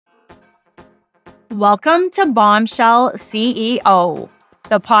Welcome to Bombshell CEO,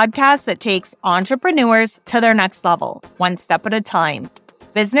 the podcast that takes entrepreneurs to their next level, one step at a time,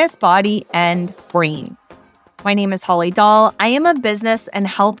 business, body, and brain. My name is Holly Dahl. I am a business and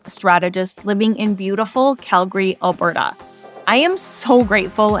health strategist living in beautiful Calgary, Alberta. I am so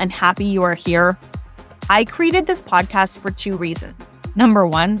grateful and happy you are here. I created this podcast for two reasons. Number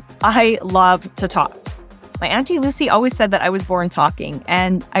one, I love to talk. My Auntie Lucy always said that I was born talking,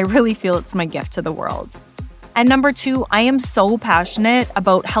 and I really feel it's my gift to the world. And number two, I am so passionate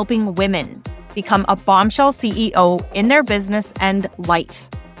about helping women become a bombshell CEO in their business and life,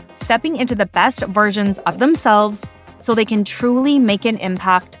 stepping into the best versions of themselves so they can truly make an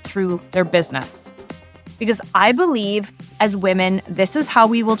impact through their business. Because I believe as women, this is how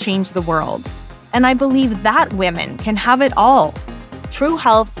we will change the world. And I believe that women can have it all: true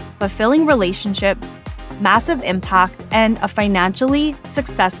health, fulfilling relationships, massive impact, and a financially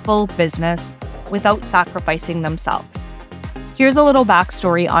successful business without sacrificing themselves. Here's a little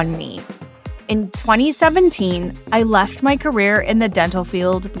backstory on me. In 2017, I left my career in the dental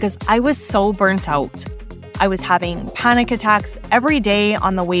field because I was so burnt out. I was having panic attacks every day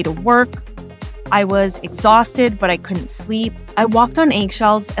on the way to work. I was exhausted, but I couldn't sleep. I walked on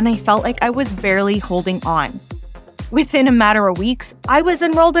eggshells and I felt like I was barely holding on. Within a matter of weeks, I was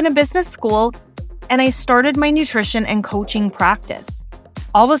enrolled in a business school and I started my nutrition and coaching practice.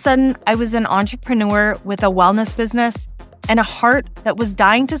 All of a sudden, I was an entrepreneur with a wellness business and a heart that was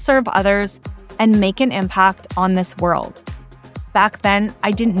dying to serve others and make an impact on this world. Back then,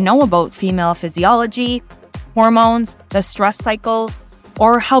 I didn't know about female physiology, hormones, the stress cycle,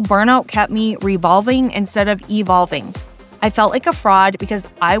 or how burnout kept me revolving instead of evolving. I felt like a fraud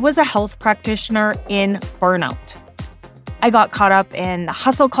because I was a health practitioner in burnout. I got caught up in the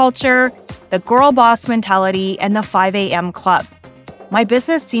hustle culture, the girl boss mentality, and the 5 a.m. club. My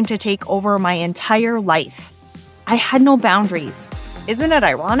business seemed to take over my entire life. I had no boundaries. Isn't it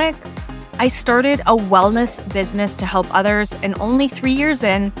ironic? I started a wellness business to help others, and only 3 years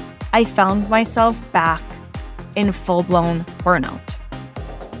in, I found myself back in full-blown burnout.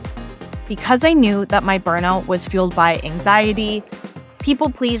 Because I knew that my burnout was fueled by anxiety,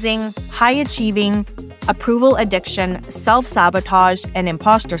 people-pleasing, high-achieving, approval addiction, self-sabotage, and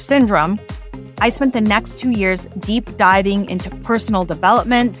imposter syndrome, I spent the next 2 years deep diving into personal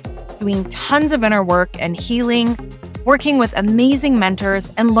development, doing tons of inner work and healing, working with amazing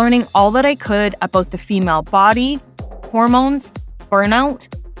mentors, and learning all that I could about the female body, hormones, burnout,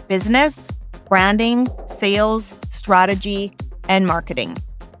 business, branding, sales, strategy, and marketing.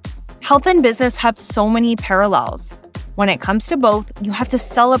 Health and business have so many parallels. When it comes to both, you have to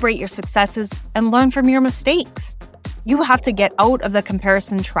celebrate your successes and learn from your mistakes. You have to get out of the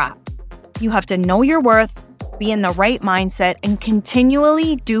comparison trap. You have to know your worth, be in the right mindset, and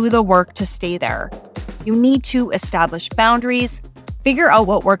continually do the work to stay there. You need to establish boundaries, figure out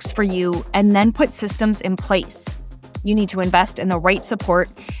what works for you, and then put systems in place. You need to invest in the right support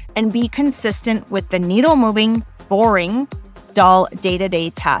and be consistent with the needle-moving, boring, dull day-to-day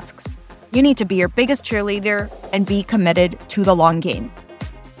tasks. You need to be your biggest cheerleader and be committed to the long game.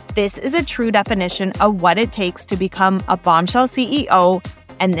 This is a true definition of what it takes to become a bombshell CEO,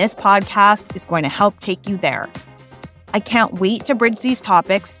 and this podcast is going to help take you there. I can't wait to bridge these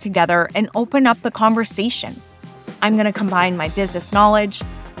topics together and open up the conversation. I'm going to combine my business knowledge,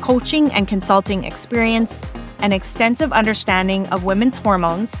 coaching and consulting experience, and extensive understanding of women's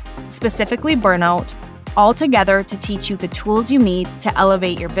hormones, specifically burnout, all together to teach you the tools you need to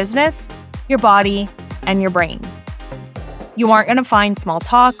elevate your business, your body, and your brain. You aren't going to find small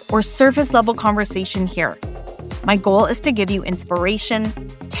talk or surface-level conversation here. My goal is to give you inspiration,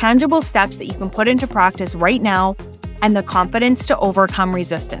 tangible steps that you can put into practice right now, and the confidence to overcome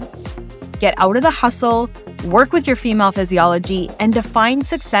resistance. Get out of the hustle, work with your female physiology, and define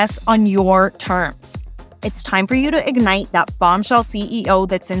success on your terms. It's time for you to ignite that bombshell CEO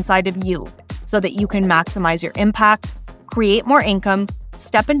that's inside of you so that you can maximize your impact, create more income,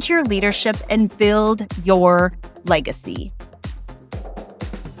 step into your leadership, and build your legacy.